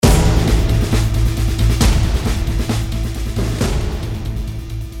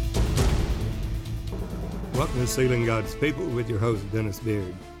Sealing God's People with your host, Dennis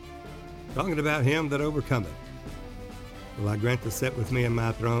Beard. Talking about him that overcometh. Will I grant to sit with me in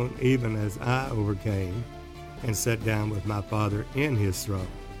my throne, even as I overcame and sat down with my Father in his throne.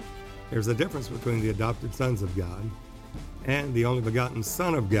 There's a difference between the adopted sons of God and the only begotten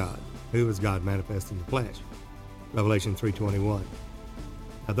Son of God, who is God manifest in the flesh. Revelation 3:21.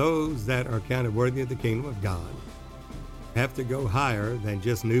 Now those that are counted worthy of the kingdom of God have to go higher than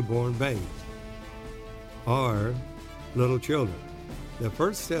just newborn babes or little children. The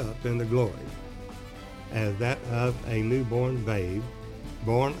first step in the glory as that of a newborn babe,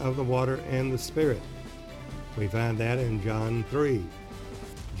 born of the water and the Spirit. We find that in John 3.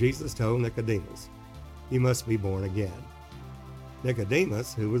 Jesus told Nicodemus, "You must be born again."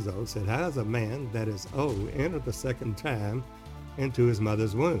 Nicodemus, who was old, said, "How is a man that is old enter the second time into his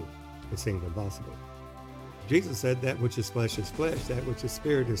mother's womb?" It seemed impossible. Jesus said, "That which is flesh, that which is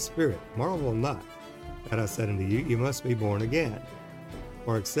spirit. Marvel not that I said unto you, you must be born again.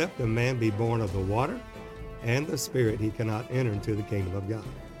 For except a man be born of the water and the Spirit, he cannot enter into the kingdom of God."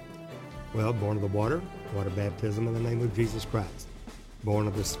 Well, born of the water baptism in the name of Jesus Christ. Born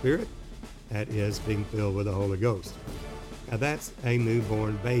of the Spirit, that is being filled with the Holy Ghost. Now that's a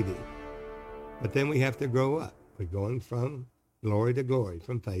newborn baby. But then we have to grow up. We're going from glory to glory,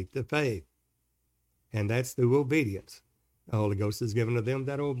 from faith to faith. And that's through obedience. The Holy Ghost is given to them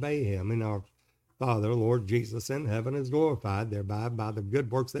that obey him, and our Father, Lord Jesus in heaven, is glorified thereby by the good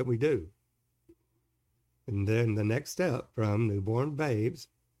works that we do. And then the next step from newborn babes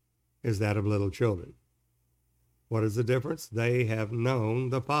is that of little children. What is the difference? They have known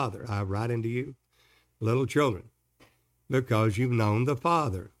the Father. I write unto you, little children, because you've known the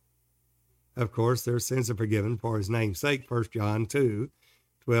Father. Of course, their sins are forgiven for his name's sake, 1 John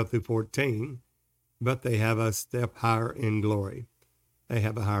 2:12-14, but they have a step higher in glory. They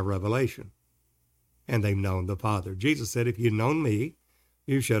have a higher revelation, and they've known the Father. Jesus said, "If you'd known me,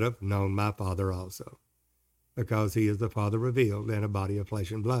 you should have known my Father also," because he is the Father revealed in a body of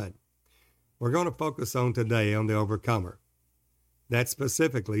flesh and blood. We're going to focus on today on the overcomer. That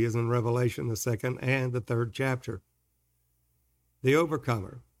specifically is in Revelation, the 2nd and the 3rd chapter. The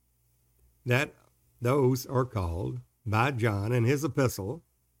overcomer. Those are called by John in his epistle,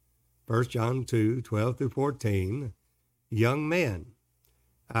 1 John 2:12-14, young men.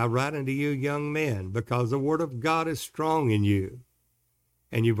 I write unto you, young men, because the word of God is strong in you,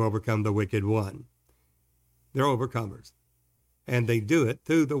 and you've overcome the wicked one. They're overcomers, and they do it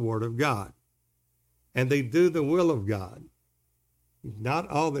through the word of God, and they do the will of God. Not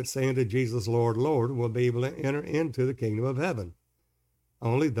all that say unto Jesus, Lord, Lord, will be able to enter into the kingdom of heaven.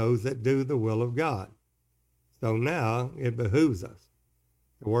 Only those that do the will of God. So now it behooves us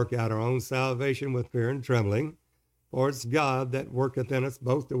to work out our own salvation with fear and trembling, for it's God that worketh in us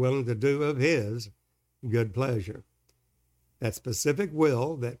both to will and to do of his good pleasure. That specific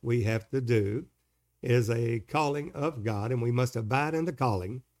will that we have to do is a calling of God, and we must abide in the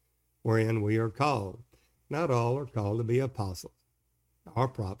calling wherein we are called. Not all are called to be apostles, or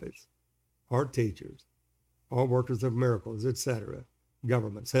prophets, or teachers, or workers of miracles, etc.,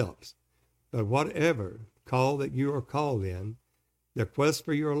 government's helps. But whatever call that you are called in, the quest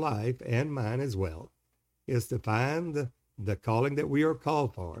for your life, and mine as well, is to find the calling that we are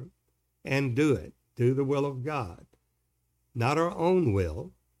called for and do it. Do the will of God. Not our own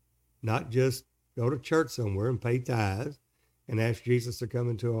will, not just go to church somewhere and pay tithes and ask Jesus to come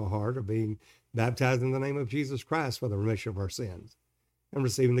into our heart, or being baptized in the name of Jesus Christ for the remission of our sins and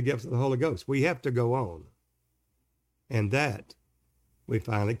receiving the gifts of the Holy Ghost. We have to go on. And that we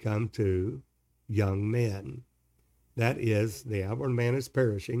finally come to young men. That is, the outward man is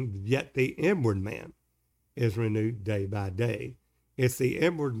perishing, yet the inward man is renewed day by day. It's the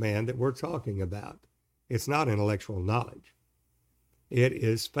inward man that we're talking about. It's not intellectual knowledge. It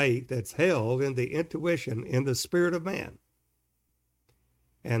is faith that's held in the intuition, in the spirit of man.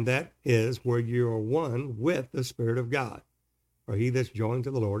 And that is where you are one with the Spirit of God. For he that's joined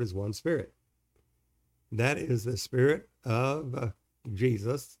to the Lord is one spirit. That is the Spirit of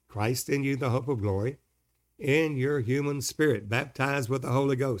Jesus, Christ in you, the hope of glory, in your human spirit, baptized with the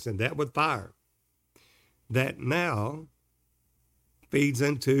Holy Ghost, and that with fire. That now feeds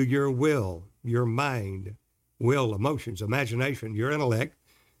into your will, your mind, will, emotions, imagination, your intellect,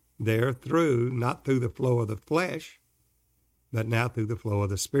 there through, not through the flow of the flesh, but now through the flow of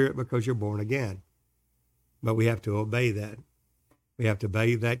the Spirit, because you're born again. But we have to obey that. We have to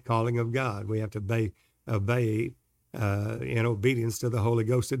obey that calling of God. We have to obey in obedience to the Holy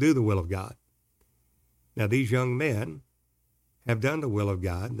Ghost to do the will of God. Now, these young men have done the will of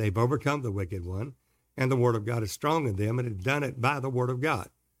God. They've overcome the wicked one, and the word of God is strong in them, and have done it by the word of God.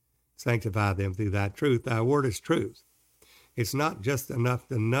 Sanctify them through thy truth. Thy word is truth. It's not just enough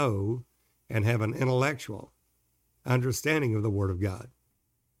to know and have an intellectual understanding of the word of God,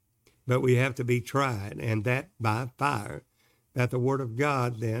 but we have to be tried, and that by fire, that the word of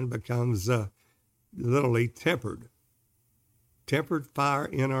God then becomes literally tempered fire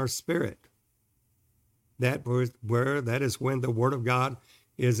in our spirit. That is when the word of God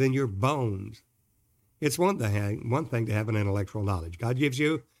is in your bones. It's one thing to have an intellectual knowledge. God gives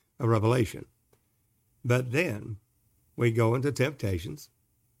you a revelation. But then we go into temptations,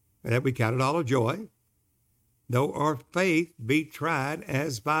 that we count it all a joy, though our faith be tried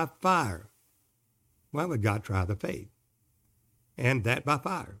as by fire. Why would God try the faith? And that by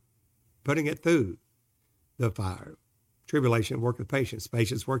fire, putting it through the fire. Tribulation worketh patience,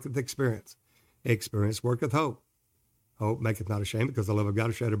 patience worketh experience, experience worketh hope. Hope maketh not ashamed, because the love of God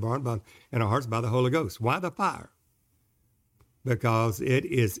is shed abroad in our hearts by the Holy Ghost. Why the fire? Because it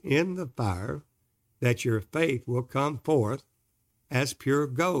is in the fire that your faith will come forth as pure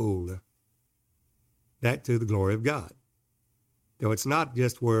gold, that to the glory of God. Though it's not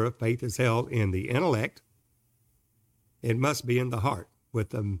just where faith is held in the intellect, it must be in the heart.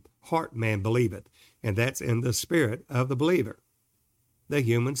 With the heart man believeth, and that's in the spirit of the believer. The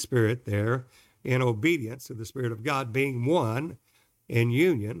human spirit there, in obedience to the Spirit of God, being one in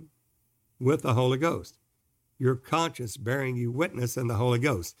union with the Holy Ghost. Your conscience bearing you witness in the Holy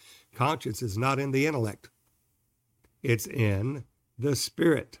Ghost. Conscience is not in the intellect. It's in the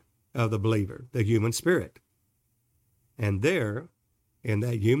spirit of the believer, the human spirit. And there, in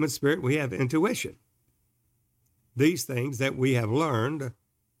that human spirit, we have intuition. These things that we have learned,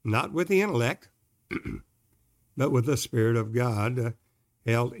 not with the intellect, but with the Spirit of God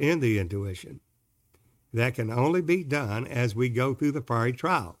held in the intuition. That can only be done as we go through the fiery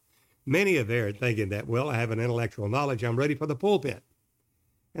trial. Many of them are thinking that, well, I have an intellectual knowledge, I'm ready for the pulpit.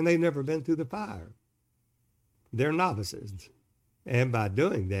 And they've never been through the fire. They're novices. And by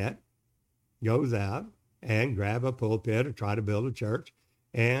doing that, goes out and grab a pulpit or try to build a church,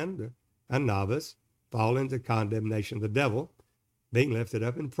 and a novice fall into condemnation of the devil, being lifted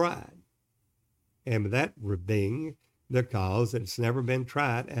up in pride. And that being the cause that it's never been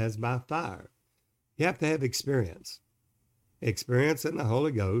tried as by fire. You have to have experience in the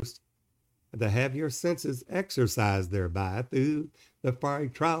Holy Ghost, to have your senses exercised thereby through the fiery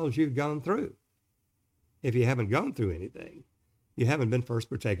trials you've gone through. If you haven't gone through anything, you haven't been first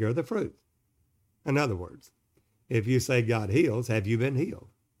partaker of the fruit. In other words, if you say God heals, have you been healed?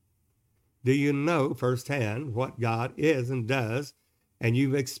 Do you know firsthand what God is and does, and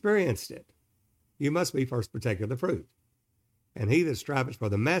you've experienced it? You must be first partaker of the fruit. And he that striveth for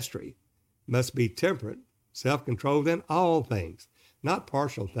the mastery must be temperate, self-controlled in all things. Not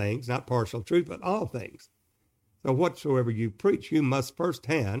partial things, not partial truth, but all things. So whatsoever you preach, you must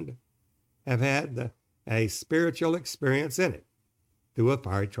firsthand have had a spiritual experience in it through a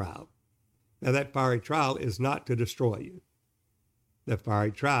fiery trial. Now that fiery trial is not to destroy you. The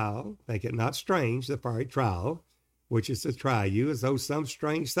fiery trial, think it not strange, the fiery trial, which is to try you as though some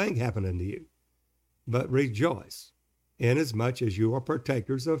strange thing happened unto you. But rejoice, inasmuch as you are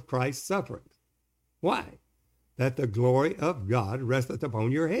partakers of Christ's sufferings. Why? That the glory of God resteth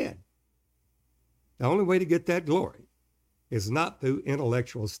upon your head. The only way to get that glory is not through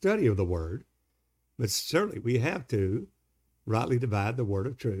intellectual study of the word, but certainly we have to rightly divide the word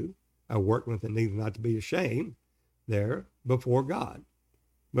of truth, a workman that needs not to be ashamed there before God.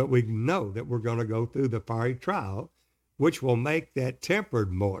 But we know that we're going to go through the fiery trial, which will make that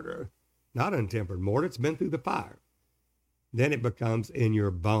tempered mortar, not untempered mortar, it's been through the fire. Then it becomes in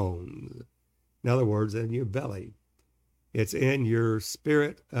your bones. In other words, in your belly. It's in your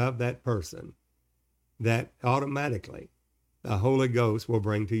spirit of that person that automatically the Holy Ghost will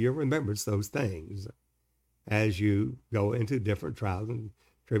bring to your remembrance those things as you go into different trials and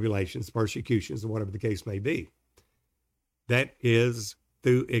tribulations, persecutions, or whatever the case may be. That is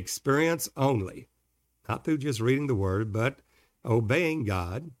through experience only, not through just reading the word, but obeying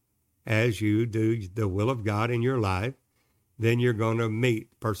God as you do the will of God in your life. Then you're going to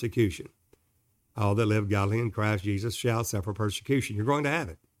meet persecution. All that live godly in Christ Jesus shall suffer persecution. You're going to have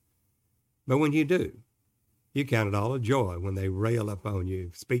it. But when you do, you count it all a joy when they rail upon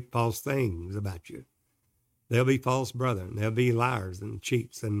you, speak false things about you. There'll be false brethren. There'll be liars and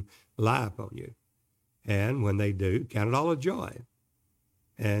cheats and lie upon you. And when they do, count it all a joy.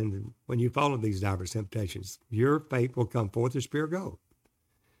 And when you follow these diverse temptations, your faith will come forth as pure gold.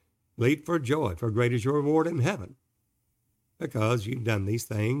 Leap for joy, for great is your reward in heaven, because you've done these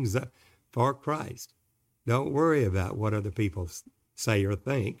things for Christ. Don't worry about what other people say or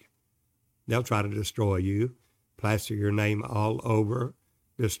think. They'll try to destroy you, plaster your name all over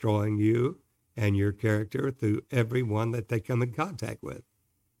destroying you and your character through everyone that they come in contact with.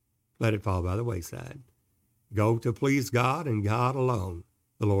 Let it fall by the wayside. Go to please God and God alone,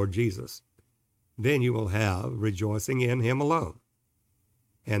 the Lord Jesus. Then you will have rejoicing in him alone,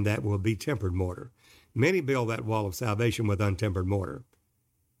 and that will be tempered mortar. Many build that wall of salvation with untempered mortar.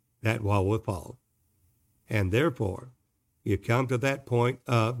 That wall will fall. And therefore, you come to that point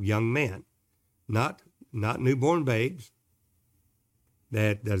of young men, not newborn babes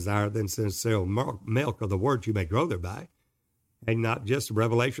that desire the sincere milk of the word you may grow thereby, and not just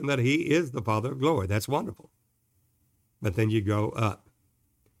revelation that he is the Father of glory. That's wonderful. But then you grow up.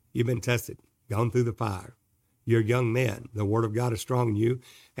 You've been tested, gone through the fire. You're young men. The word of God is strong in you,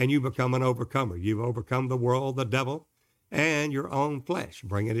 and you become an overcomer. You've overcome the world, the devil, and your own flesh,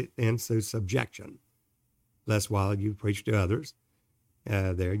 bringing it into subjection. Lest while you preach to others,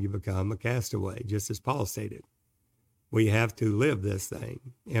 there you become a castaway, just as Paul stated. We have to live this thing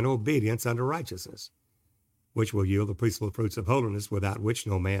in obedience unto righteousness, which will yield the peaceful fruits of holiness, without which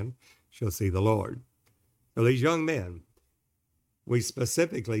no man shall see the Lord. So these young men, we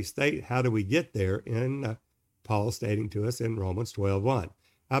specifically state how do we get there in Paul stating to us in Romans 12:1.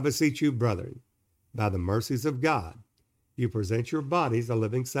 I beseech you, brethren, by the mercies of God, you present your bodies a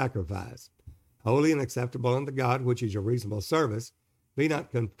living sacrifice, holy and acceptable unto God, which is your reasonable service. Be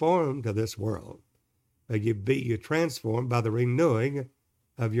not conformed to this world, but you transformed by the renewing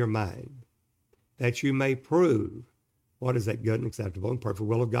of your mind, that you may prove what is that good and acceptable and perfect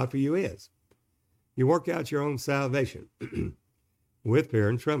will of God for you is. You work out your own salvation with fear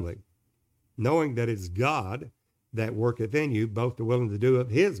and trembling, knowing that it's God that worketh in you both to will and to do of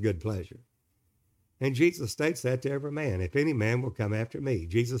his good pleasure. And Jesus states that to every man. If any man will come after me,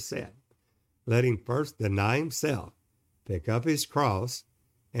 Jesus said, let him first deny himself, pick up his cross,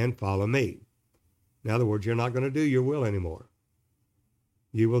 and follow me. In other words, you're not going to do your will anymore.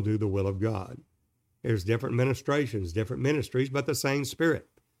 You will do the will of God. There's different ministrations, different ministries, but the same Spirit.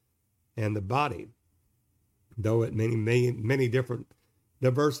 And the body, though it many different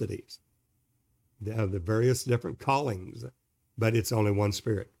diversities, the various different callings, but it's only one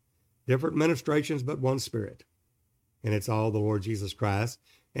Spirit. Different ministrations, but one Spirit. And it's all the Lord Jesus Christ,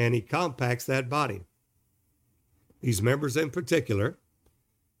 and he compacts that body. These members in particular,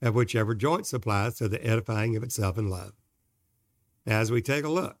 of whichever joint supplies to the edifying of itself in love. As we take a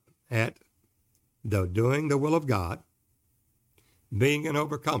look at doing the will of God, being an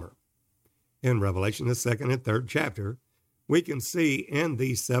overcomer, in Revelation, the 2nd and 3rd chapter, we can see in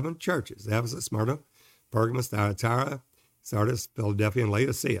these 7 churches, Ephesus, Smyrna, Pergamos, Thyatira, Sardis, Philadelphia, and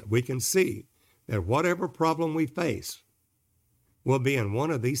Laodicea, we can see that whatever problem we face will be in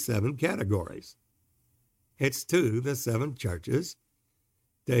one of these 7 categories. It's to the 7 churches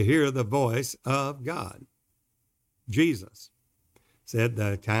to hear the voice of God. Jesus said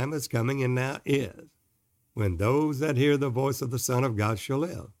the time is coming and now is when those that hear the voice of the Son of God shall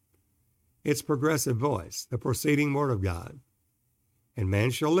live. It's progressive voice, the proceeding word of God. And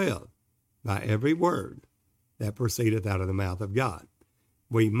man shall live by every word that proceedeth out of the mouth of God.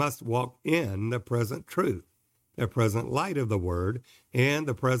 We must walk in the present truth, the present light of the word, and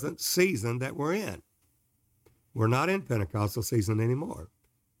the present season that we're in. We're not in Pentecostal season anymore.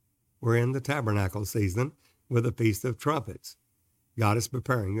 We're in the tabernacle season with the Feast of Trumpets. God is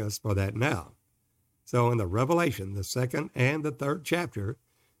preparing us for that now. So in the Revelation, the 2nd and the 3rd chapter,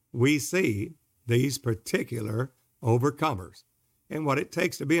 we see these particular overcomers and what it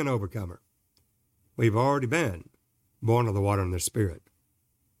takes to be an overcomer. We've already been born of the water and the Spirit.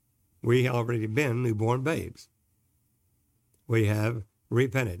 We have already been newborn babes. We have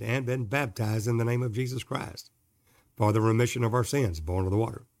repented and been baptized in the name of Jesus Christ for the remission of our sins, born of the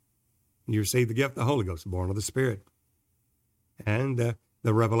water. You receive the gift of the Holy Ghost, born of the Spirit. And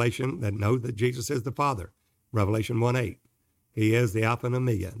the revelation that knows that Jesus is the Father, Revelation 1:8. He is the Alpha and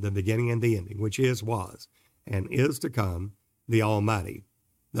Omega, the beginning and the ending, which is, was, and is to come, the Almighty,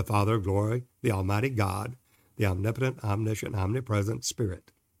 the Father of glory, the Almighty God, the omnipotent, omniscient, omnipresent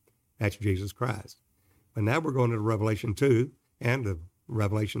Spirit. That's Jesus Christ. But now we're going to Revelation 2 and to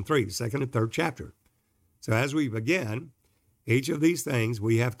Revelation 3, the 2nd and 3rd chapter. So as we begin, each of these things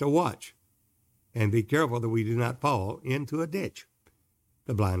we have to watch and be careful that we do not fall into a ditch,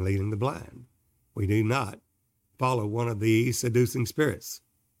 the blind leading the blind. We do not follow one of these seducing spirits,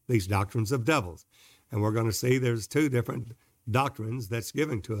 these doctrines of devils. And we're going to see there's 2 different doctrines that's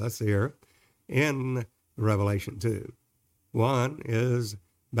given to us here in Revelation 2. One is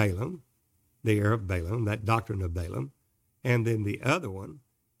Balaam, the heir of Balaam, that doctrine of Balaam. And then the other one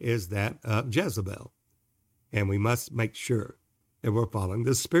is that of Jezebel. And we must make sure that we're following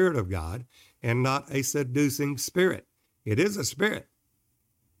the Spirit of God and not a seducing spirit. It is a spirit,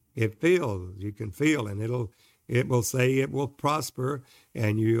 It feels, you can feel, and it will say it will prosper,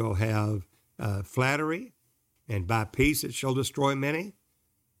 and you'll have flattery, and by peace it shall destroy many,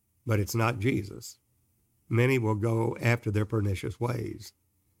 but it's not Jesus. Many will go after their pernicious ways.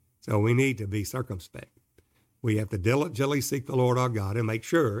 So we need to be circumspect. We have to diligently seek the Lord our God and make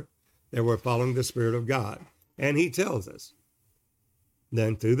sure that we're following the Spirit of God. And he tells us,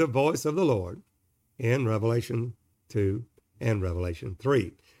 then through the voice of the Lord in Revelation 2 and Revelation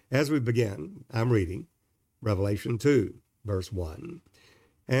 3. As we begin, I'm reading Revelation 2, verse 1.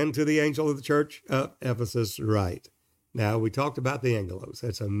 And to the angel of the church of Ephesus write. Now, we talked about the angelos.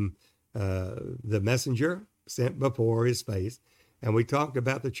 That's the messenger sent before his face. And we talked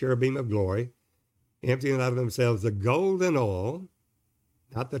about the cherubim of glory, emptying out of themselves the golden oil,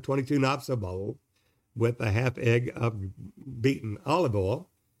 not the 22 knops of oil, with a half egg of beaten olive oil.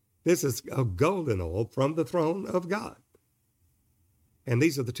 This is a golden oil from the throne of God. And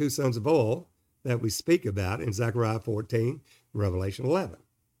these are the two sons of oil that we speak about in Zechariah 14, Revelation 11.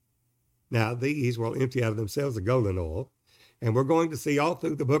 Now, these will empty out of themselves the golden oil, and we're going to see all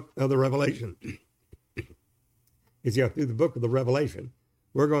through the book of the Revelation. Through the book of the Revelation,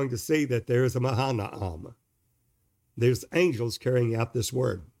 we're going to see that there is a Mahanaim. There's angels carrying out this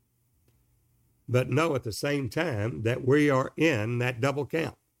word. But know at the same time that we are in that double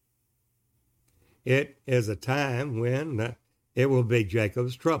count. It is a time when it will be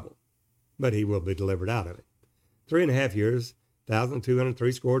Jacob's trouble, but he will be delivered out of it. 3.5 years,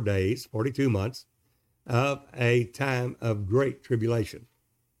 1,260 days, 42 months of a time of great tribulation.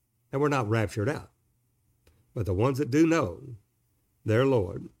 And we're not raptured out. But the ones that do know their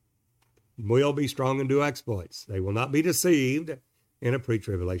Lord will be strong and do exploits. They will not be deceived in a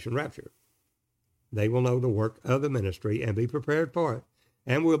pre-tribulation rapture. They will know the work of the ministry and be prepared for it,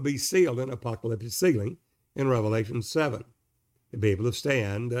 and will be sealed in apocalyptic sealing in Revelation 7 to be able to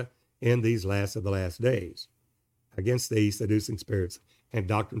stand in these last of the last days against these seducing spirits and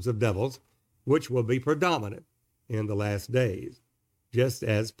doctrines of devils, which will be predominant in the last days, just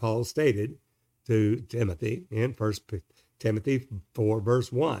as Paul stated to Timothy in 1 Timothy 4,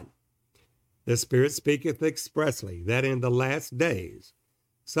 verse 1. The Spirit speaketh expressly that in the last days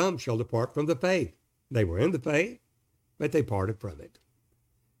some shall depart from the faith. They were in the faith, but they parted from it.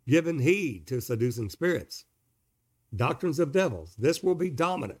 Giving heed to seducing spirits, doctrines of devils, this will be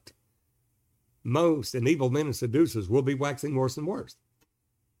dominant. Most and evil men and seducers will be waxing worse and worse.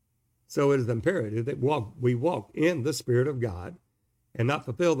 So it is imperative that we walk in the Spirit of God and not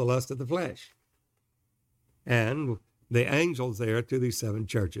fulfill the lust of the flesh. And the angels there to these 7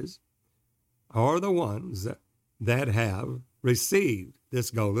 churches are the ones that have received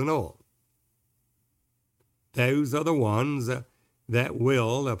this golden oil. Those are the ones that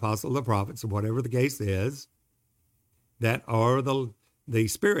will, the apostles, the prophets, or whatever the case is, that are the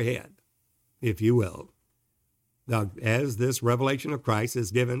spearhead, if you will, as this revelation of Christ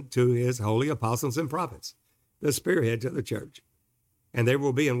is given to his holy apostles and prophets, the spearhead to the church. And they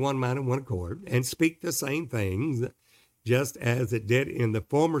will be in one mind and one accord and speak the same things, just as it did in the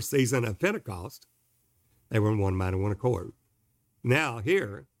former season of Pentecost. They were in one mind and one accord. Now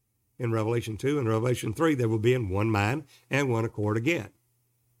here in Revelation 2 and Revelation 3, they will be in one mind and one accord again.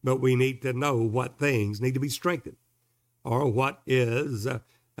 But we need to know what things need to be strengthened, or what is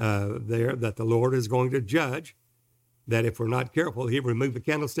there that the Lord is going to judge, that if we're not careful, he'll remove the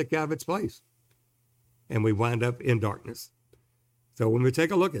candlestick out of its place, and we wind up in darkness. So when we take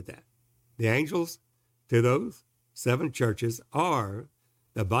a look at that, the angels to those 7 churches are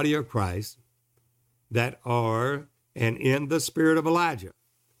the body of Christ that are and in the spirit of Elijah.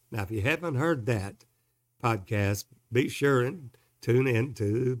 Now, if you haven't heard that podcast, be sure and tune in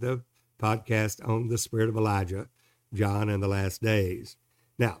to the podcast on the spirit of Elijah, John in the last days.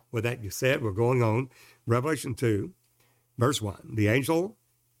 Now, with that you said, we're going on. Revelation 2, verse 1. The angel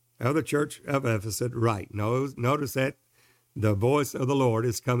of the church of Ephesus write. Notice that the voice of the Lord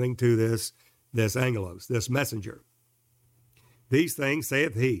is coming to this angelos, this messenger. These things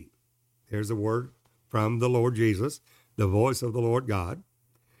saith he. Here's a word from the Lord Jesus, the voice of the Lord God.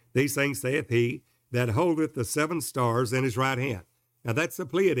 These things saith he that holdeth the 7 stars in his right hand. Now that's the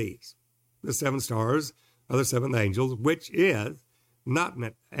Pleiades. The 7 stars are the 7 angels, which is not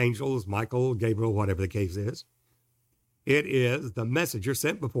angels, Michael, Gabriel, whatever the case is. It is the messenger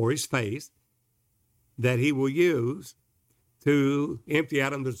sent before his face that he will use to empty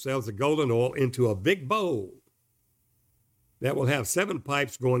out of themselves the golden oil into a big bowl that will have 7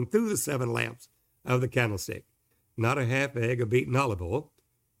 pipes going through the 7 lamps of the candlestick. Not a half egg of beaten olive oil,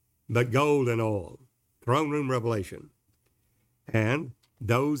 but golden oil. Throne room revelation. And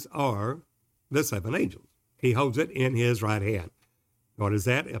those are the 7 angels. He holds it in his right hand. What is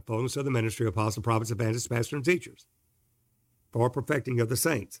that? A fullness of the ministry, apostle, prophets, evangelists, pastors, and teachers, for perfecting of the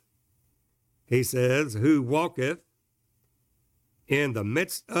saints. He says, who walketh in the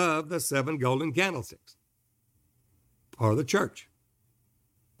midst of the 7 golden candlesticks, or the church.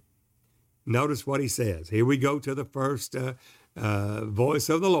 Notice what he says. Here we go to the first voice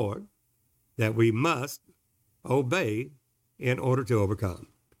of the Lord that we must obey in order to overcome.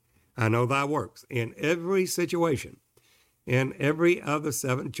 I know thy works in every situation, in every of the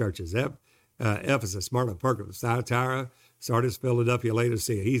 7 churches, Ephesus, Smyrna, Pergamos, Thyatira, Sardis, Philadelphia,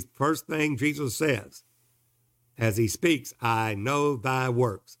 Laodicea. He's first thing Jesus says as he speaks, I know thy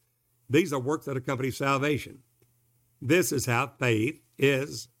works. These are works that accompany salvation. This is how faith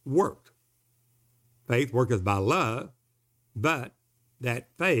is worked. Faith worketh by love, but that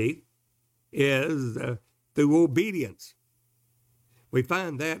faith is through obedience. We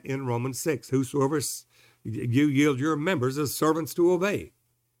find that in Romans 6. Whosoever you yield your members as servants to obey,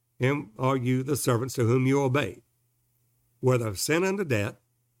 him are you the servants to whom you obey, whether of sin unto death,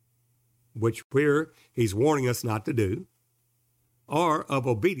 which he's warning us not to do, or of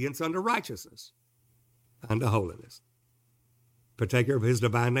obedience unto righteousness, unto holiness, partaker of his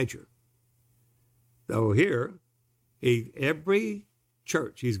divine nature. So here, every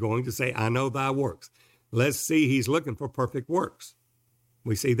church, he's going to say, I know thy works. Let's see, he's looking for perfect works.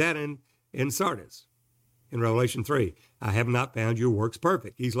 We see that in Sardis, in Revelation 3. I have not found your works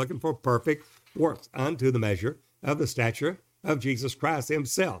perfect. He's looking for perfect works unto the measure of the stature of Jesus Christ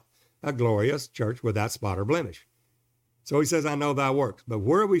himself, a glorious church without spot or blemish. So he says, I know thy works. But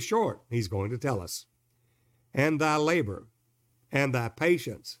where are we short? He's going to tell us. And thy labor, and thy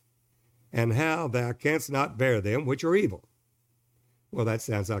patience, and how thou canst not bear them which are evil. Well, that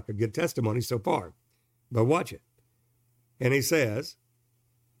sounds like a good testimony so far. But watch it. And he says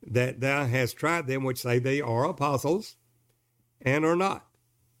that thou hast tried them which say they are apostles and are not,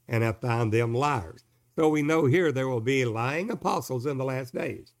 and have found them liars. So we know here there will be lying apostles in the last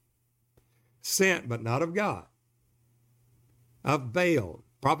days, sent but not of God, of Baal,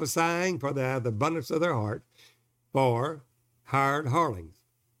 prophesying for the abundance of their heart, for hired harlings,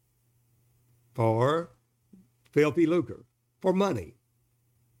 for filthy lucre, for money.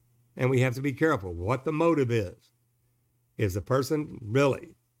 And we have to be careful what the motive is. Is the person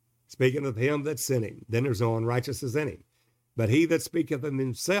really speaking of him that's sinning? Then there's no unrighteousness in him. But he that speaketh of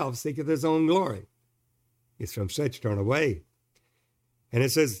himself seeketh his own glory. It's from such turn away. And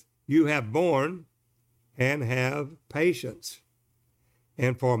it says, you have borne and have patience.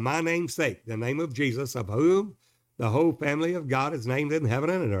 And for my name's sake, the name of Jesus, of whom the whole family of God is named in heaven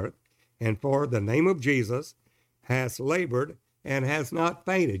and in earth, and for the name of Jesus has labored and has not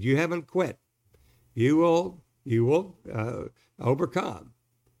fainted. You haven't quit. You will overcome.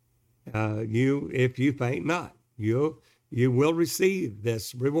 If you faint not, you will receive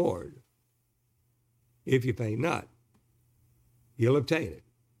this reward. If you faint not, you'll obtain it.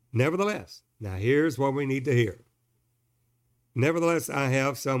 Nevertheless, now here's what we need to hear. Nevertheless, I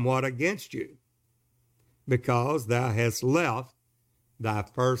have somewhat against you, because thou hast left thy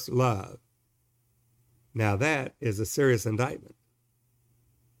first love. Now that is a serious indictment.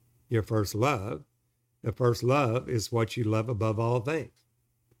 Your first love, the first love is what you love above all things.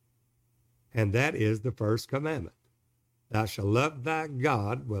 And that is the first commandment. Thou shalt love thy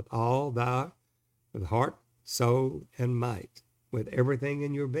God with all thy heart, soul, and might, with everything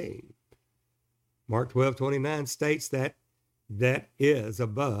in your being. Mark 12:29 states that is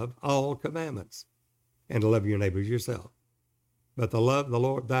above all commandments, and to love your neighbor as yourself. But to love the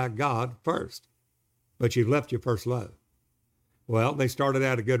Lord thy God first. But you've left your first love. Well, they started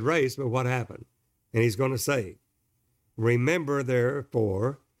out a good race, but what happened? And he's going to say, remember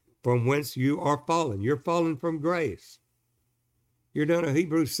therefore from whence you are fallen. You're fallen from grace. You're down in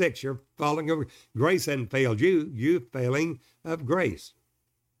Hebrews 6. You're falling over. Grace hasn't failed you. You're failing of grace.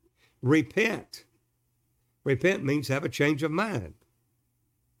 Repent. Repent means have a change of mind.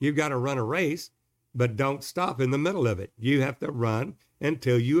 You've got to run a race, but don't stop in the middle of it. You have to run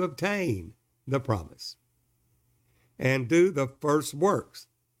until you obtain the promise. And do the first works.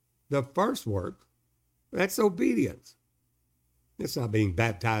 The first work, that's obedience. It's not being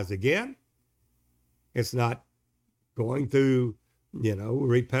baptized again. It's not going through,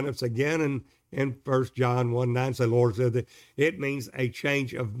 repentance again. And in 1 John 1:9, the Lord said that it means a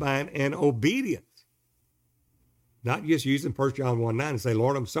change of mind and obedience. Not just using 1 John 1:9 and say,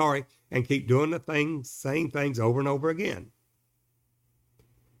 Lord, I'm sorry, and keep doing the same things over and over again.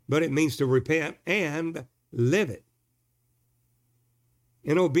 But it means to repent and live it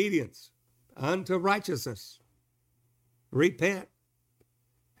in obedience unto righteousness. Repent.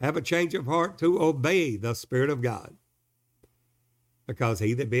 Have a change of heart to obey the Spirit of God. because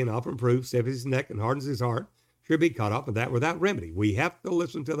he that being often proved stiffens his neck and hardens his heart should be cut off, and that without remedy. We have to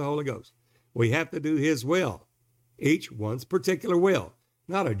listen to the Holy Ghost. We have to do his will, each one's particular will,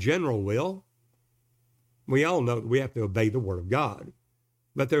 not a general will. We all know that we have to obey the word of God,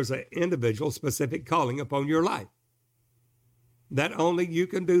 but there's an individual specific calling upon your life that only you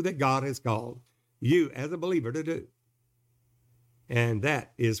can do, that God has called you as a believer to do. And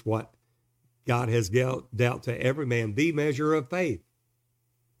that is what God has dealt to every man, the measure of faith,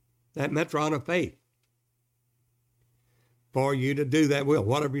 that metron of faith, for you to do that will.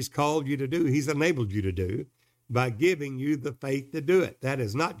 Whatever he's called you to do, he's enabled you to do by giving you the faith to do it. That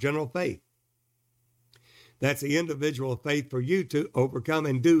is not general faith. That's the individual faith for you to overcome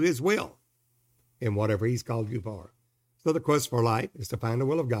and do his will in whatever he's called you for. So the quest for life is to find the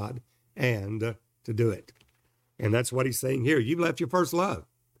will of God and to do it. And that's what he's saying here. You've left your first love.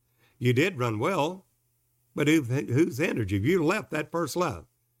 You did run well, but who's hindered you? You left that first love.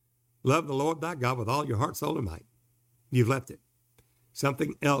 Love the Lord thy God with all your heart, soul, and might. You've left it.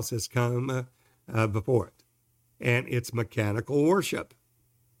 Something else has come before it, and it's mechanical worship.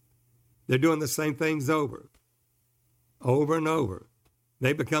 They're doing the same things over and over.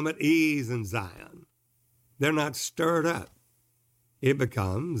 They become at ease in Zion. They're not stirred up. It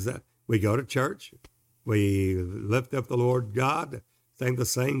becomes, we go to church, we lift up the Lord God, sing the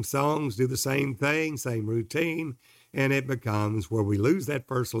same songs, do the same thing, same routine, and it becomes where we lose that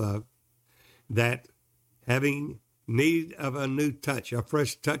first love, that having need of a new touch, a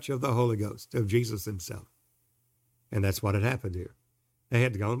fresh touch of the Holy Ghost, of Jesus himself. And that's what had happened here. They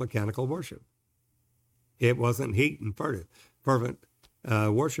had to go on mechanical worship. It wasn't heat and fervent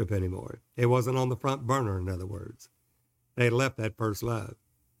worship anymore. It wasn't on the front burner, in other words. They left that first love.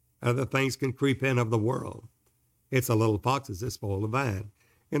 Other things can creep in of the world. It's the little foxes that spoil the vine.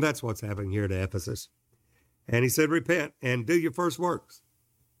 And that's what's happening here to Ephesus. And he said, repent and do your first works.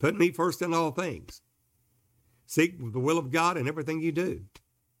 Put me first in all things. Seek the will of God in everything you do.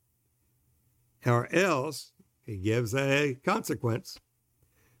 Or else, he gives a consequence,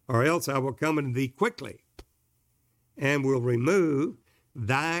 or else I will come unto thee quickly and will remove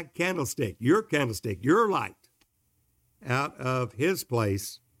thy candlestick, your light, out of his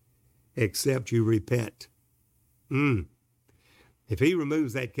place, except you repent. If he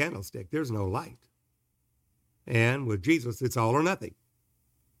removes that candlestick, there's no light. And with Jesus, it's all or nothing.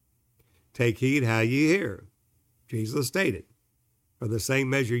 Take heed how you hear. Jesus stated, for the same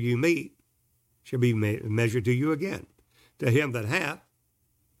measure you meet shall be measured to you again. To him that hath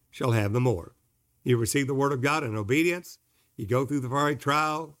shall have the more. You receive the word of God in obedience. You go through the fiery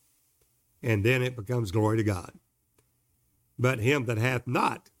trial, and then it becomes glory to God. But him that hath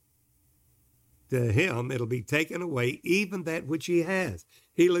not, to him it'll be taken away, even that which he has.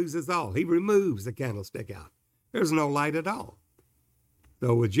 He loses all. He removes the candlestick out. There's no light at all.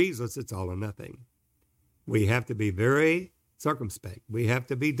 So with Jesus, it's all or nothing. We have to be very circumspect. We have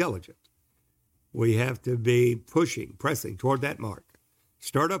to be diligent. We have to be pressing toward that mark.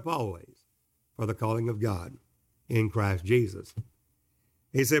 Stirred up always for the calling of God in Christ Jesus.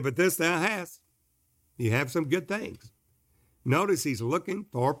 He said, but this thou hast. You have some good things. Notice he's looking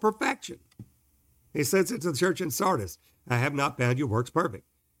for perfection. He says it to the church in Sardis, I have not found your works perfect.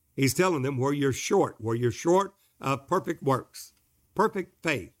 He's telling them where you're short of perfect works, perfect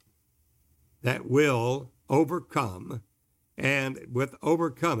faith that will overcome. And with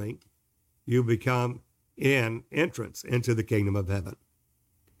overcoming, you become in entrance into the kingdom of heaven.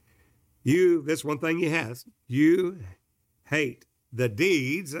 This one thing you hate the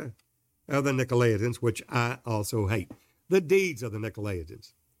deeds of the Nicolaitans, which I also hate. The deeds of the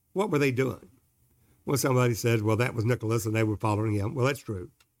Nicolaitans. What were they doing? Well, somebody says, well, that was Nicholas and they were following him. Well, that's true.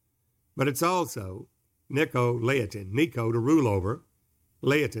 But it's also Nicolaitan, Nico to rule over,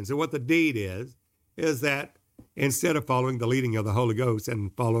 Laitans. And what the deed is that instead of following the leading of the Holy Ghost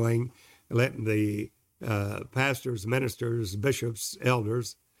and letting the pastors, ministers, bishops,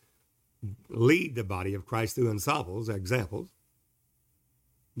 elders lead the body of Christ through examples,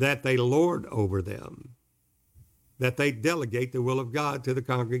 that they lord over them, that they delegate the will of God to the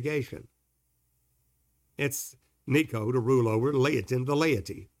congregation. It's Nico to rule over, Laity, the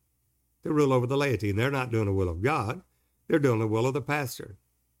laity, to rule over the laity. And they're not doing the will of God. They're doing the will of the pastor.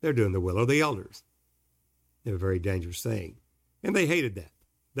 They're doing the will of the elders. They're a very dangerous thing. And they hated that.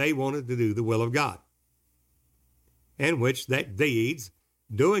 They wanted to do the will of God. And which that deeds,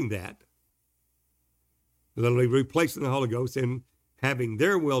 doing that, literally replacing the Holy Ghost and having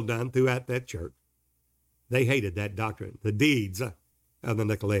their will done throughout that church. They hated that doctrine, the deeds of the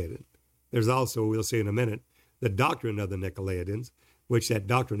Nicolaitans. There's also, we'll see in a minute, the doctrine of the Nicolaitans, which that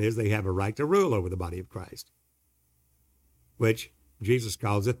doctrine is they have a right to rule over the body of Christ, which Jesus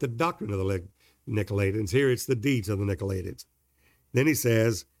calls it the doctrine of the Nicolaitans. Here it's the deeds of the Nicolaitans. Then he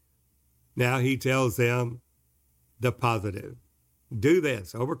says, now he tells them the positive. Do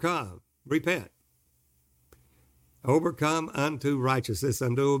this, overcome, repent. Overcome unto righteousness,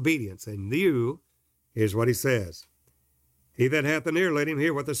 unto obedience. And you, here's what he says. He that hath an ear, let him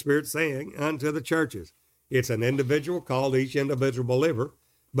hear what the Spirit's saying unto the churches. It's an individual called each individual believer,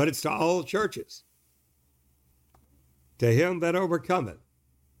 but it's to all churches. To him that overcometh,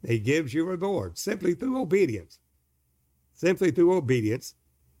 he gives you reward simply through obedience. Simply through obedience,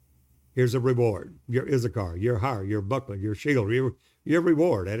 here's a reward. Your Issachar, your har, your buckler, your shield, your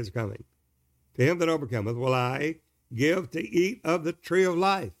reward that is coming. To him that overcometh will I give to eat of the tree of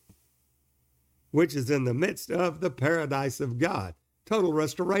life, which is in the midst of the paradise of God. Total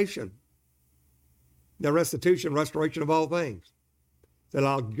restoration. The restitution, restoration of all things. So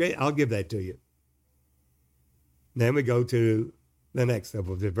I'll give that to you. Then we go to the next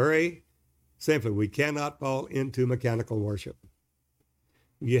level. Very simply, we cannot fall into mechanical worship.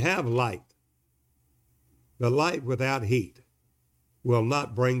 You have light. The light without heat will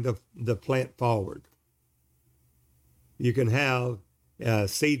not bring the plant forward. You can have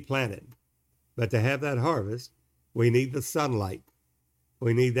seed planted, but to have that harvest, we need the sunlight.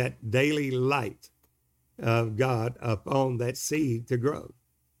 We need that daily light of God upon that seed to grow.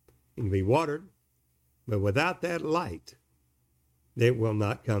 It can be watered, but without that light, it will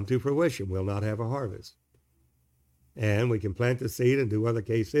not come to fruition, will not have a harvest. And we can plant the seed and do what the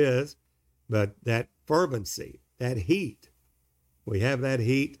case is, but that fervency, that heat, we have that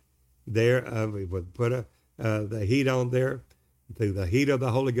heat there. We would put the heat on there through the heat of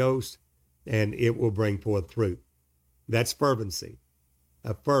the Holy Ghost, and it will bring forth fruit. That's fervency,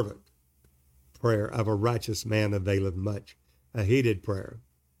 a fervent prayer of a righteous man availeth much, a heated prayer.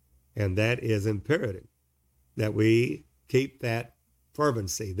 And that is imperative, that we keep that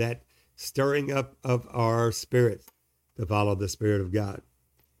fervency, that stirring up of our spirit to follow the Spirit of God.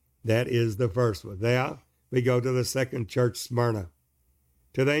 That is the first one. Now we go to the second church, Smyrna.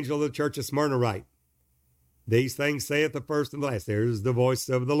 To the angel of the church of Smyrna write, these things saith the first and last. There is the voice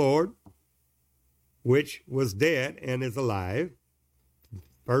of the Lord, which was dead and is alive.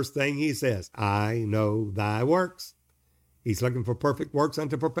 First thing he says, I know thy works. He's looking for perfect works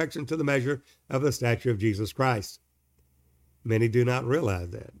unto perfection to the measure of the stature of Jesus Christ. Many do not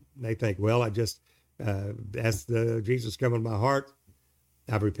realize that. They think, well, I just asked Jesus come in my heart.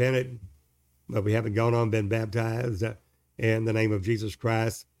 I've repented, but we haven't gone on, been baptized in the name of Jesus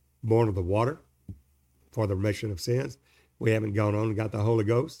Christ, born of the water for the remission of sins. We haven't gone on and got the Holy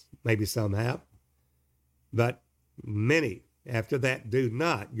Ghost. Maybe some have. But many after that do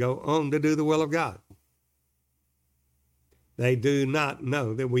not go on to do the will of God. They do not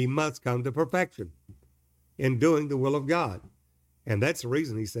know that we must come to perfection in doing the will of God. And that's the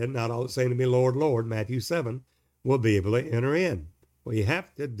reason he said, not all that saying to me, Lord, Lord, Matthew 7, will be able to enter in. We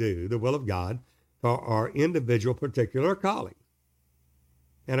have to do the will of God for our individual particular calling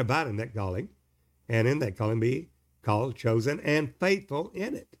and abide in that calling, and in that calling be called, chosen, and faithful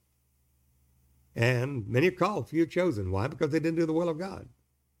in it. And many are called, few chosen. Why? Because they didn't do the will of God.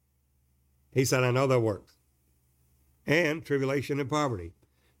 He said, I know their works. And tribulation and poverty.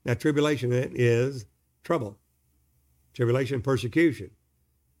 Now, tribulation is trouble. Tribulation, persecution.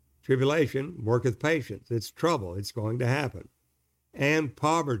 Tribulation worketh patience. It's trouble. It's going to happen. And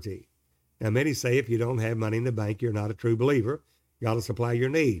poverty. Now, many say if you don't have money in the bank, you're not a true believer. God will supply your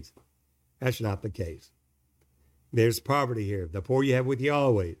needs. That's not the case. There's poverty here. The poor you have with you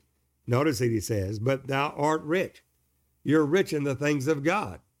always. Notice that he says, but thou art rich. You're rich in the things of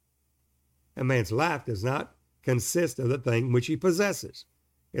God. A man's life does not consist of the thing which he possesses.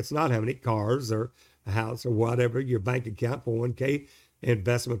 It's not how many cars or a house or whatever, your bank account, 401k,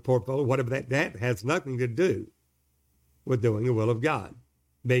 investment portfolio, whatever that has nothing to do with doing the will of God,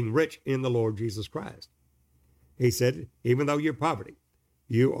 being rich in the Lord Jesus Christ. He said, even though you're poverty,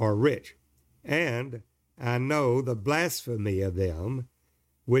 you are rich. And I know the blasphemy of them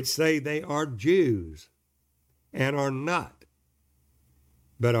which say they are Jews and are not,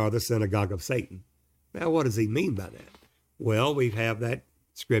 but are the synagogue of Satan. Now, what does he mean by that? Well, we have that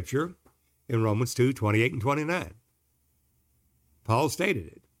scripture in Romans 2, 28 and 29. Paul stated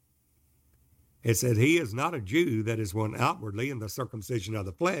it. It said, he is not a Jew that is one outwardly in the circumcision of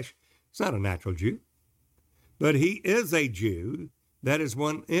the flesh. It's not a natural Jew. But he is a Jew that is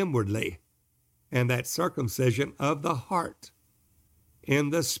one inwardly, and that circumcision of the heart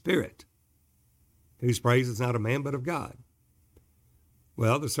in the spirit, whose praise is not of man but of God.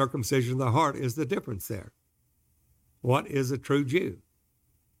 Well, the circumcision of the heart is the difference there. What is a true Jew?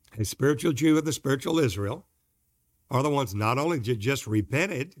 A spiritual Jew of the spiritual Israel, are the ones not only just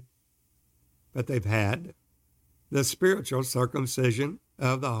repented, but they've had the spiritual circumcision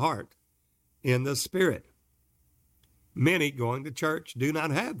of the heart in the Spirit. Many going to church do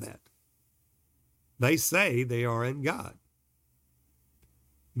not have that. They say they are in God,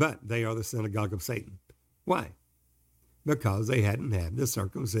 but they are the synagogue of Satan. Why? Because they hadn't had the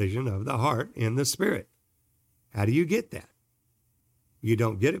circumcision of the heart in the Spirit. How do you get that? You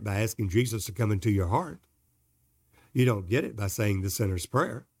don't get it by asking Jesus to come into your heart. You don't get it by saying the sinner's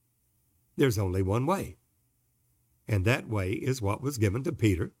prayer. There's only one way. And that way is what was given to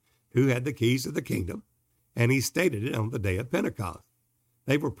Peter, who had the keys of the kingdom, and he stated it on the day of Pentecost.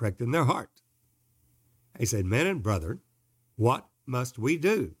 They were pricked in their heart. He said, men and brethren, what must we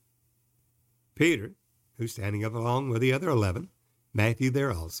do? Peter, who's standing up along with the other 11, Matthew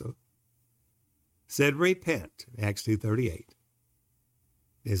there also, said, repent, Acts 2:38.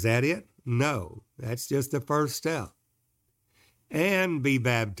 Is that it? No, that's just the first step. And be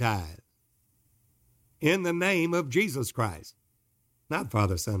baptized in the name of Jesus Christ. Not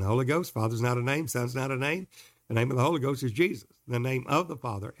Father, Son, Holy Ghost. Father's not a name. Son's not a name. The name of the Holy Ghost is Jesus. The name of the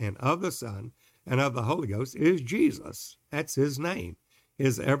Father and of the Son and of the Holy Ghost is Jesus. That's his name,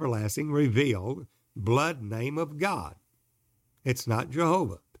 his everlasting, revealed blood name of God. It's not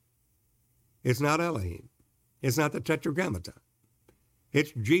Jehovah. It's not Elohim. It's not the Tetragrammaton.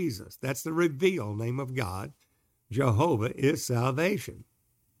 It's Jesus. That's the revealed name of God. Jehovah is salvation.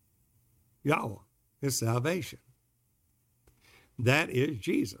 Yahweh is salvation. That is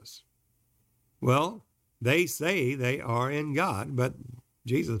Jesus. Well, they say they are in God, but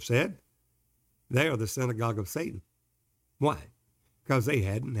Jesus said they are the synagogue of Satan. Why? Because they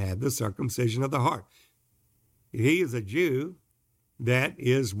hadn't had the circumcision of the heart. He is a Jew that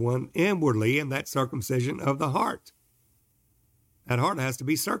is one inwardly in that circumcision of the heart. That heart has to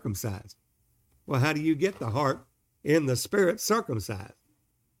be circumcised. Well, how do you get the heart in the Spirit circumcised?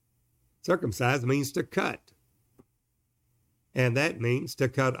 Circumcised means to cut. And that means to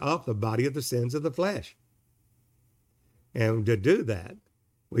cut off the body of the sins of the flesh. And to do that,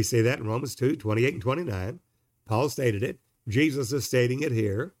 we see that in Romans 2:28 and 29. Paul stated it. Jesus is stating it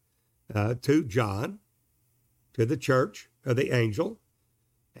here to John, to the church of the angel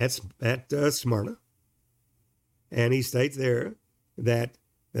at Smyrna. And he states there that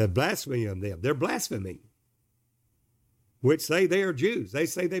the blasphemy of them, they're blaspheming, which say they are Jews. They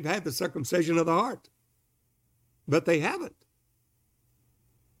say they've had the circumcision of the heart, but they haven't.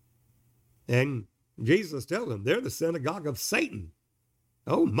 And Jesus tells them they're the synagogue of Satan.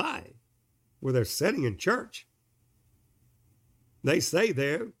 Oh my, where they're sitting in church. They say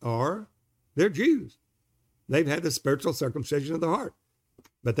they're Jews. They've had the spiritual circumcision of the heart,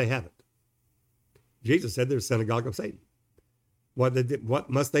 but they haven't. Jesus said they're the synagogue of Satan. What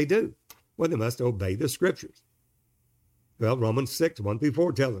must they do? Well, they must obey the scriptures. Well, Romans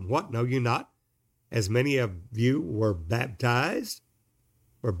 6:1-4 tells them, what, know you not? As many of you were baptized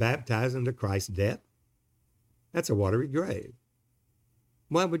into Christ's death. That's a watery grave.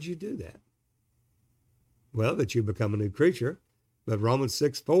 Why would you do that? Well, that you become a new creature. But Romans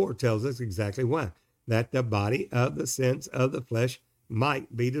 6:4 tells us exactly why. That the body of the sins of the flesh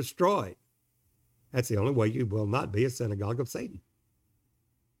might be destroyed. That's the only way you will not be a synagogue of Satan.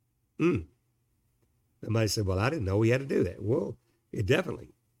 Somebody said, well, I didn't know we had to do that. Well, it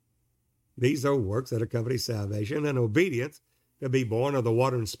definitely. These are works that accompany salvation and obedience to be born of the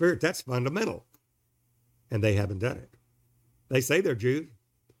water and spirit. That's fundamental. And they haven't done it. They say they're Jews.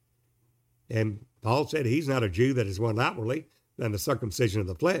 And Paul said he's not a Jew that is one outwardly than the circumcision of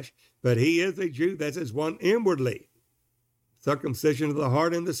the flesh, but he is a Jew that is one inwardly. Circumcision of the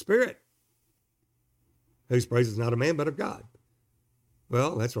heart and the spirit, whose praise is not of man but of God.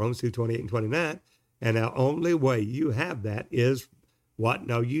 Well, that's Romans 2:28 and 29. And the only way you have that is, what,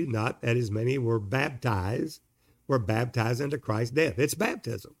 know you not that as many were baptized into Christ's death? It's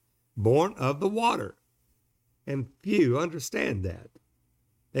baptism, born of the water. And few understand that.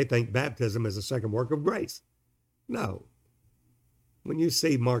 They think baptism is a second work of grace. No. When you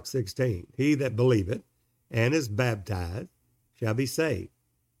see Mark 16, he that believeth and is baptized shall be saved.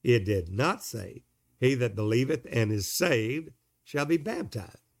 It did not say, he that believeth and is saved shall be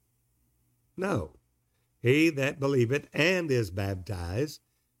baptized. No. He that believeth and is baptized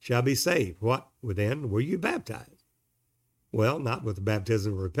shall be saved. What then were you baptized? Well, not with the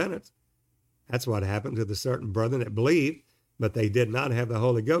baptism of repentance. That's what happened to the certain brethren that believed, but they did not have the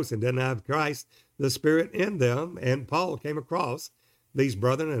Holy Ghost and did not have Christ, the Spirit in them. And Paul came across these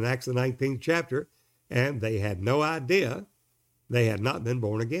brethren in Acts the 19th chapter, and they had no idea they had not been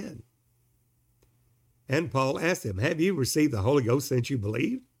born again. And Paul asked them, have you received the Holy Ghost since you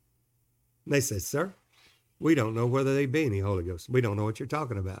believed? And they said, sir, We don't know whether they be any Holy Ghost. We don't know what you're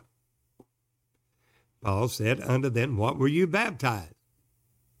talking about. Paul said, unto then, what were you baptized?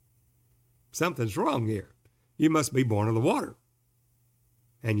 Something's wrong here. You must be born of the water.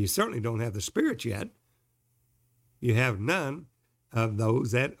 And you certainly don't have the Spirit yet. You have none of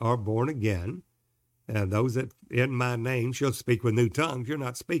those that are born again. Those that in my name shall speak with new tongues. You're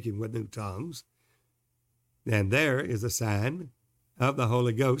not speaking with new tongues. And there is a sign of the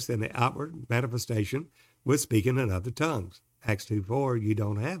Holy Ghost in the outward manifestation with speaking in other tongues. Acts 2:4, you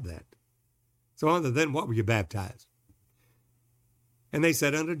don't have that. So other than what were you baptized? And they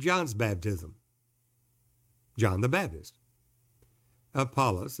said, under John's baptism. John the Baptist.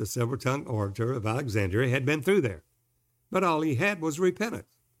 Apollos, the silver-tongued orator of Alexandria, had been through there. But all he had was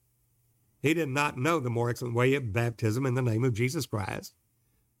repentance. He did not know the more excellent way of baptism in the name of Jesus Christ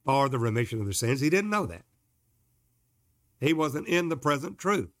or the remission of their sins. He didn't know that. He wasn't in the present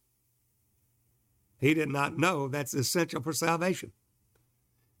truth. He did not know that's essential for salvation.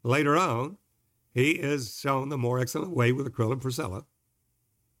 Later on, he is shown the more excellent way with Aquila and Priscilla,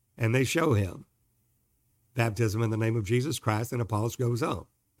 and they show him baptism in the name of Jesus Christ, and Apollos goes on.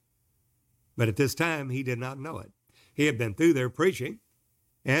 But at this time, he did not know it. He had been through their preaching,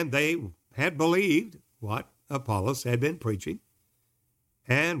 and they had believed what Apollos had been preaching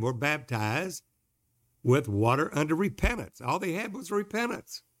and were baptized with water unto repentance. All they had was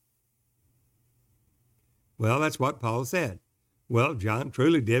repentance. Well, that's what Paul said. Well, John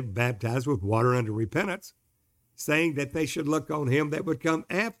truly did baptize with water unto repentance, saying that they should look on him that would come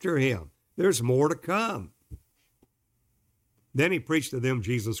after him. There's more to come. Then he preached to them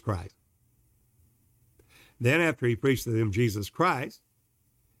Jesus Christ. Then after he preached to them Jesus Christ,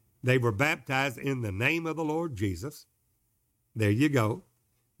 they were baptized in the name of the Lord Jesus. There you go,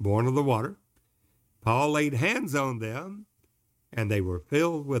 born of the water. Paul laid hands on them, and they were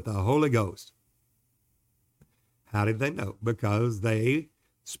filled with the Holy Ghost. How did they know? Because they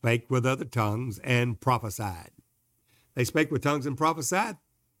spake with other tongues and prophesied. They spake with tongues and prophesied.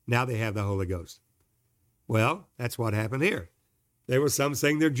 Now they have the Holy Ghost. Well, that's what happened here. There were some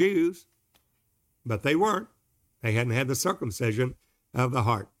saying they're Jews, but they weren't. They hadn't had the circumcision of the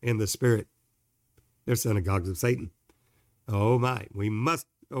heart in the spirit. They're synagogues of Satan. Oh my, we must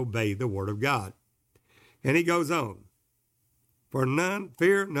obey the word of God. And he goes on,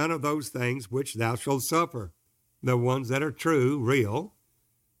 fear none of those things which thou shalt suffer. The ones that are true, real,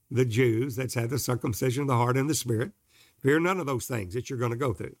 the Jews that's had the circumcision of the heart and the spirit, fear none of those things that you're going to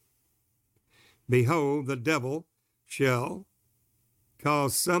go through. Behold, the devil shall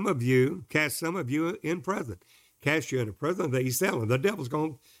cast some of you in prison. Cast you into prison, that he's telling. The devil's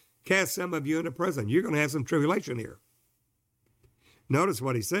going to cast some of you into prison. You're going to have some tribulation here. Notice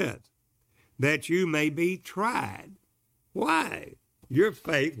what he said, that you may be tried. Why? Your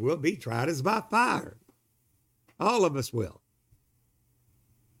faith will be tried as by fire. All of us will.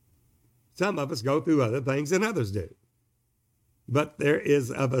 Some of us go through other things than others do. But there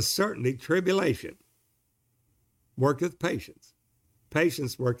is of a certainty tribulation worketh patience.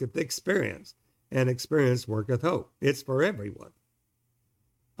 Patience worketh experience, and experience worketh hope. It's for everyone.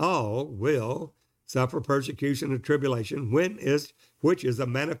 All will suffer persecution and tribulation, which is a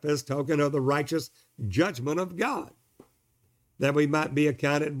manifest token of the righteous judgment of God, that we might be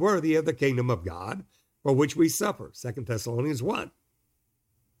accounted worthy of the kingdom of God, for which we suffer. 2 Thessalonians 1.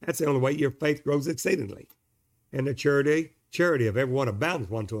 That's the only way your faith grows exceedingly. And the charity of everyone abounds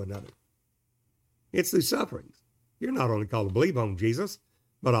one to another. It's through sufferings. You're not only called to believe on Jesus,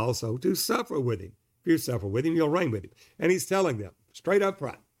 but also to suffer with him. If you suffer with him, you'll reign with him. And he's telling them, straight up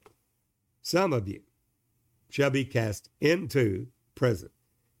front, some of you shall be cast into prison,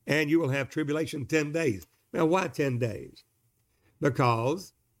 and you will have tribulation 10 days. Now, why 10 days?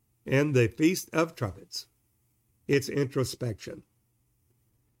 Because in the Feast of Trumpets, it's introspection.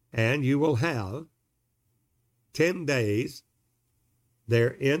 And you will have 10 days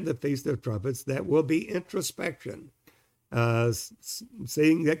there in the Feast of Trumpets that will be introspection,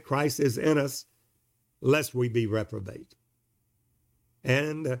 seeing that Christ is in us, lest we be reprobate.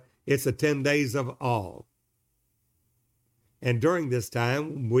 And it's the 10 days of awe. And during this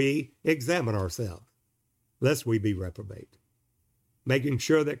time, we examine ourselves, lest we be reprobate, making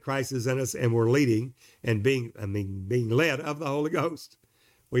sure that Christ is in us and we're leading and being led of the Holy Ghost.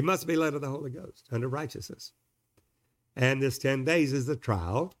 We must be led of the Holy Ghost unto righteousness. And this 10 days is the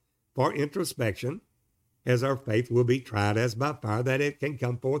trial for introspection, as our faith will be tried as by fire, that it can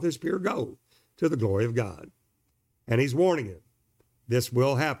come forth as pure gold to the glory of God. And he's warning him, this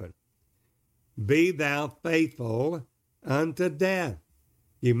will happen. Be thou faithful unto death.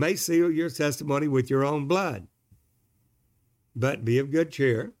 You may seal your testimony with your own blood, but be of good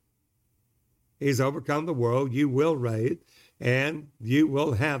cheer. He's overcome the world. You will reign, and you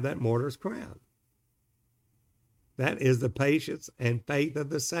will have that martyr's crown. That is the patience and faith of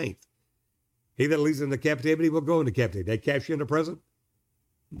the saints. He that leads into captivity will go into captivity. They capture you into prison.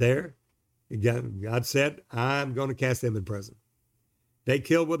 There, God said, I'm going to cast them in prison. They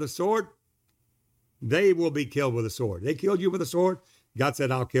killed with a sword. They will be killed with a sword. They killed you with a sword. God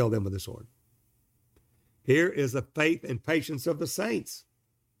said, I'll kill them with a sword. Here is the faith and patience of the saints.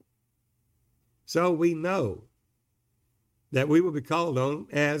 So we know that we will be called on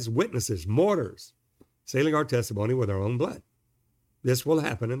as witnesses, martyrs, sealing our testimony with our own blood. This will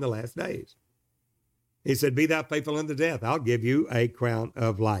happen in the last days. He said, be thou faithful unto death. I'll give you a crown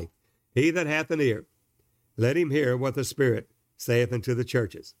of life. He that hath an ear, let him hear what the Spirit saith unto the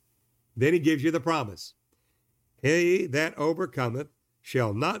churches. Then he gives you the promise. He that overcometh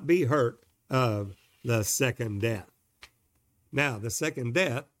shall not be hurt of the second death. Now, the second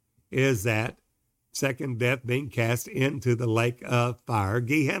death is that second death being cast into the lake of fire,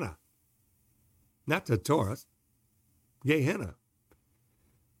 Gehenna. Not the Taurus, Gehenna.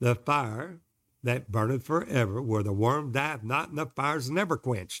 The fire that burneth forever, where the worm dieth not and the fire's never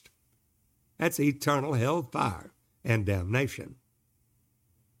quenched. That's eternal hell fire and damnation.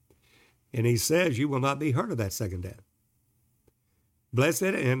 And he says you will not be hurt of that second death. Blessed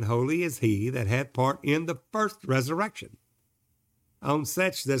and holy is he that hath part in the first resurrection. On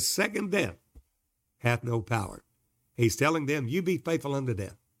such the second death hath no power. He's telling them, you be faithful unto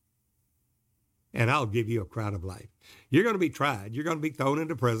death, and I'll give you a crown of life. You're going to be tried. You're going to be thrown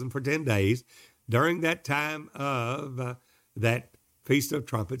into prison for 10 days during that time of that Feast of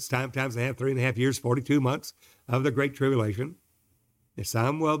Trumpets, times a half, 3.5 years, 42 months of the Great Tribulation. And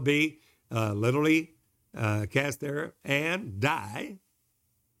some will be literally cast there and die,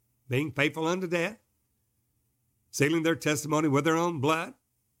 being faithful unto death, sealing their testimony with their own blood.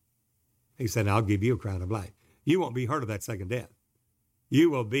 He said, I'll give you a crown of life. You won't be hurt of that second death. You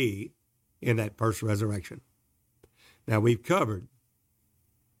will be in that first resurrection. Now, we've covered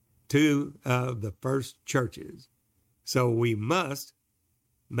 2 of the first churches. So we must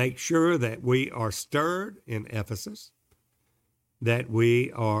make sure that we are stirred in Ephesus, that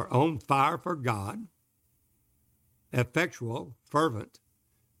we are on fire for God, effectual, fervent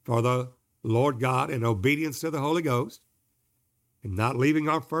for the Lord God in obedience to the Holy Ghost, and not leaving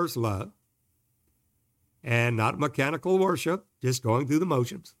our first love, and not mechanical worship, just going through the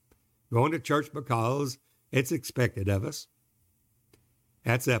motions, going to church because it's expected of us.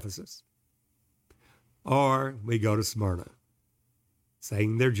 That's Ephesus. Or we go to Smyrna,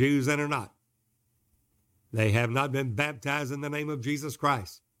 saying they're Jews and are not. They have not been baptized in the name of Jesus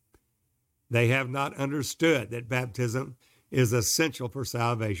Christ. They have not understood that baptism is essential for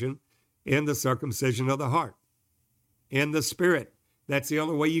salvation in the circumcision of the heart, in the Spirit. That's the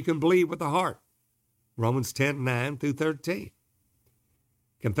only way you can believe with the heart. Romans 10:9 through 13.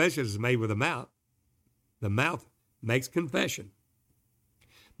 Confession is made with the mouth. The mouth makes confession.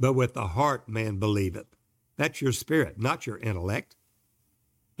 But with the heart man believeth. That's your spirit, not your intellect.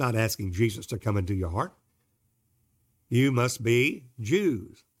 Not asking Jesus to come into your heart. You must be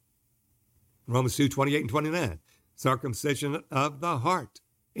Jews. Romans 2:28 and 29. Circumcision of the heart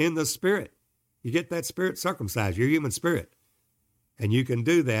in the spirit. You get that spirit circumcised, your human spirit. And you can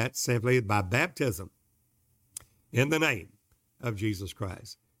do that simply by baptism in the name of Jesus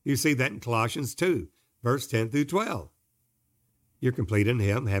Christ. You see that in Colossians 2, verse 10 through 12. You're complete in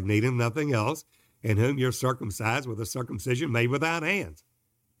him, have need of nothing else, in whom you're circumcised with a circumcision made without hands.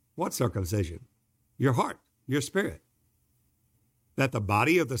 What circumcision? Your heart, your spirit. That the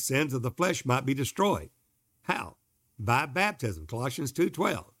body of the sins of the flesh might be destroyed. How? By baptism. Colossians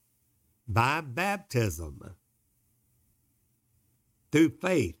 2:12. By baptism. Through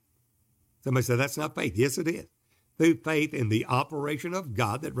faith. Somebody said, that's not faith. Yes, it is. Through faith in the operation of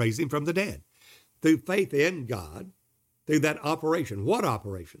God that raised him from the dead. Through faith in God, through that operation. What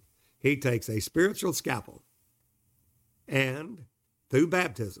operation? He takes a spiritual scalpel and through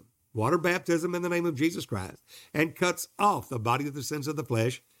baptism, water baptism in the name of Jesus Christ, and cuts off the body of the sins of the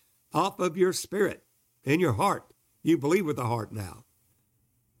flesh off of your spirit, in your heart. You believe with the heart now.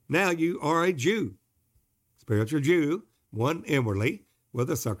 Now you are a Jew, spiritual Jew, one inwardly with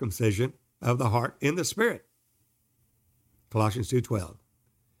a circumcision of the heart in the spirit. Colossians 2:12.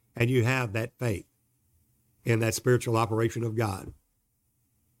 And you have that faith in that spiritual operation of God.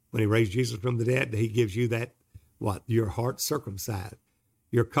 When he raised Jesus from the dead, he gives you that, what? Your heart circumcised.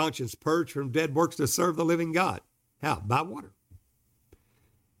 Your conscience purged from dead works to serve the living God. How? By water.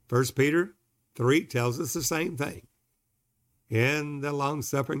 1 Peter 3 tells us the same thing. In the long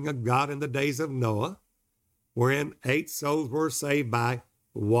suffering of God in the days of Noah, wherein 8 souls were saved by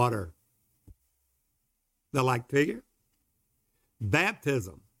water. the like figure.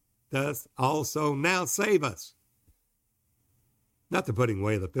 Baptism does also now save us. Not the putting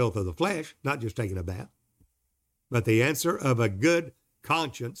away of the filth of the flesh, not just taking a bath, but the answer of a good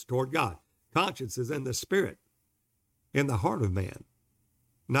conscience toward God. Conscience is in the spirit, in the heart of man,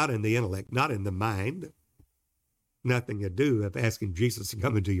 not in the intellect, not in the mind. Nothing to do with asking Jesus to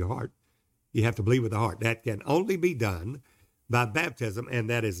come into your heart. You have to believe with the heart. That can only be done by baptism, and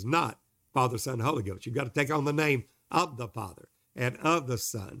that is not Father, Son, Holy Ghost. You've got to take on the name of the Father and of the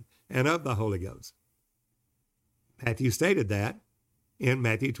Son and of the Holy Ghost. Matthew stated that in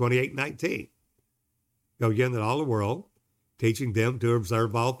Matthew 28:19. Go ye into all the world, teaching them to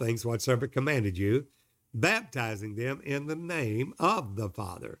observe all things whatsoever commanded you, baptizing them in the name of the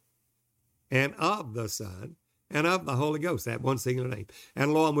Father and of the Son and of the Holy Ghost, that one singular name.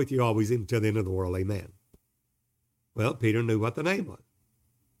 And lo, I'm with you always, even to the end of the world. Amen. Well, Peter knew what the name was.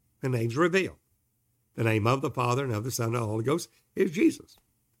 The name's revealed. The name of the Father and of the Son and of the Holy Ghost is Jesus.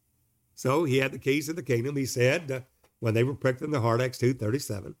 So he had the keys to the kingdom. He said, when they were pricked in the heart, Acts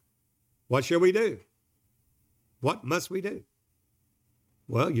 2:37, what shall we do? What must we do?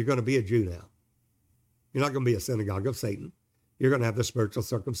 Well, you're going to be a Jew now. You're not going to be a synagogue of Satan. You're going to have the spiritual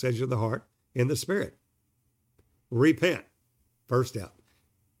circumcision of the heart in the Spirit. Repent, first step,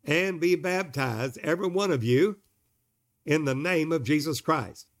 and be baptized, every one of you, in the name of Jesus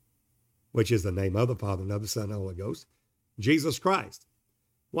Christ, which is the name of the Father and of the Son and the Holy Ghost, Jesus Christ.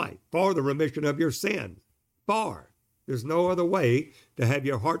 Why? For the remission of your sins. For. There's no other way to have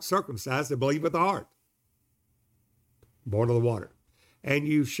your heart circumcised to believe with the heart. Born of the water. And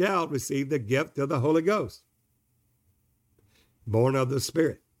you shall receive the gift of the Holy Ghost. Born of the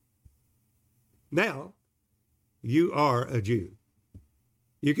Spirit. Now, you are a Jew.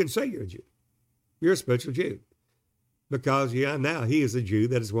 You can say you're a Jew. You're a spiritual Jew. Because now he is a Jew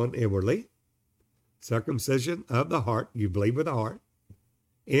that is one inwardly. Circumcision of the heart. You believe with the heart.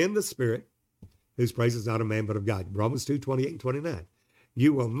 In the Spirit. Whose praise is not of man but of God. Romans 2:28 and 29.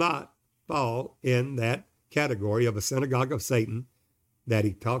 You will not fall in that category of a synagogue of Satan that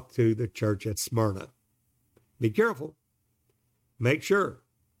he talked to the church at Smyrna. Be careful. Make sure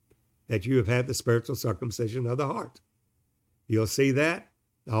that you have had the spiritual circumcision of the heart. You'll see that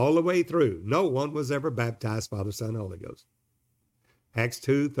all the way through. No one was ever baptized, Father, Son, Holy Ghost. Acts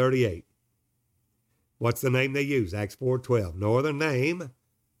 2:38. What's the name they use? Acts 4:12. No other name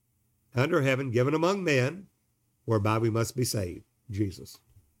under heaven given among men whereby we must be saved. Jesus.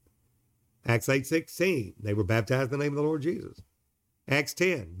 Acts 8:16. They were baptized in the name of the Lord Jesus. Acts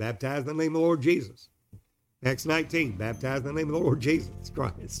 10. Baptized in the name of the Lord Jesus. Acts 19. Baptized in the name of the Lord Jesus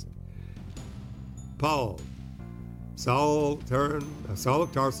Christ. Paul. Saul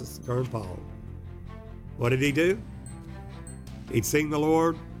of Tarsus turned Paul. What did he do? He'd sing the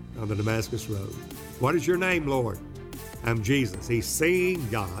Lord on the Damascus Road. What is your name, Lord? I'm Jesus. He's singing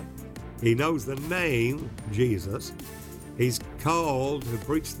God. He knows the name Jesus. He's called to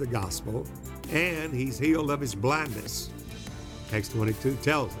preach the gospel, and he's healed of his blindness. Acts 22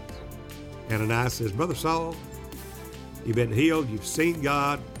 tells us. Ananias says, Brother Saul, you've been healed. You've seen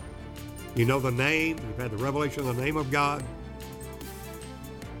God. You know the name. You've had the revelation of the name of God.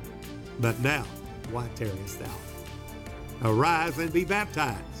 But now, why tarriest thou? Arise and be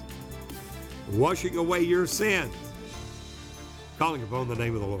baptized, washing away your sins, calling upon the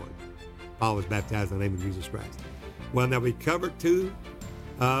name of the Lord. Paul was baptized in the name of Jesus Christ. Well, now we covered two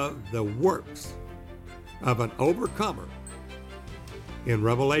of the works of an overcomer in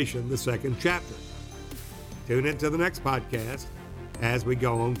Revelation, the 2nd chapter. Tune into the next podcast as we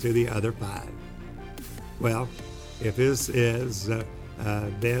go on to the other 5. Well, if this is then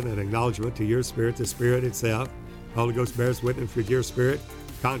an acknowledgement to your spirit, the Spirit itself, Holy Ghost bears witness with your spirit,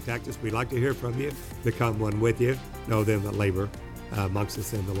 contact us. We'd like to hear from you. Become one with you. Know them that labor amongst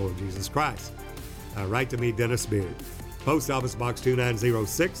us in the Lord Jesus Christ. Write to me, Dennis Beard. Post Office Box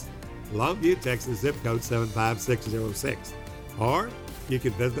 2906, Longview, Texas, zip code 75606. Or you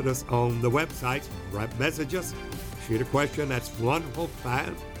can visit us on the website, write message us, shoot a question. That's wonderful,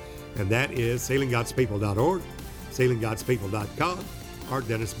 fine. And that is sealinggodspeople.org, sealinggodspeople.com, or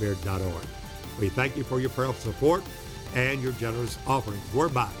dennisbeard.org. We thank you for your prayerful support and your generous offerings,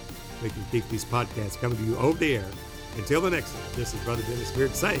 whereby we can keep these podcasts coming to you over the air. Until the next time, this is Brother Dennis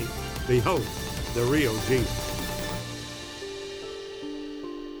Beard saying, behold, the real Jesus.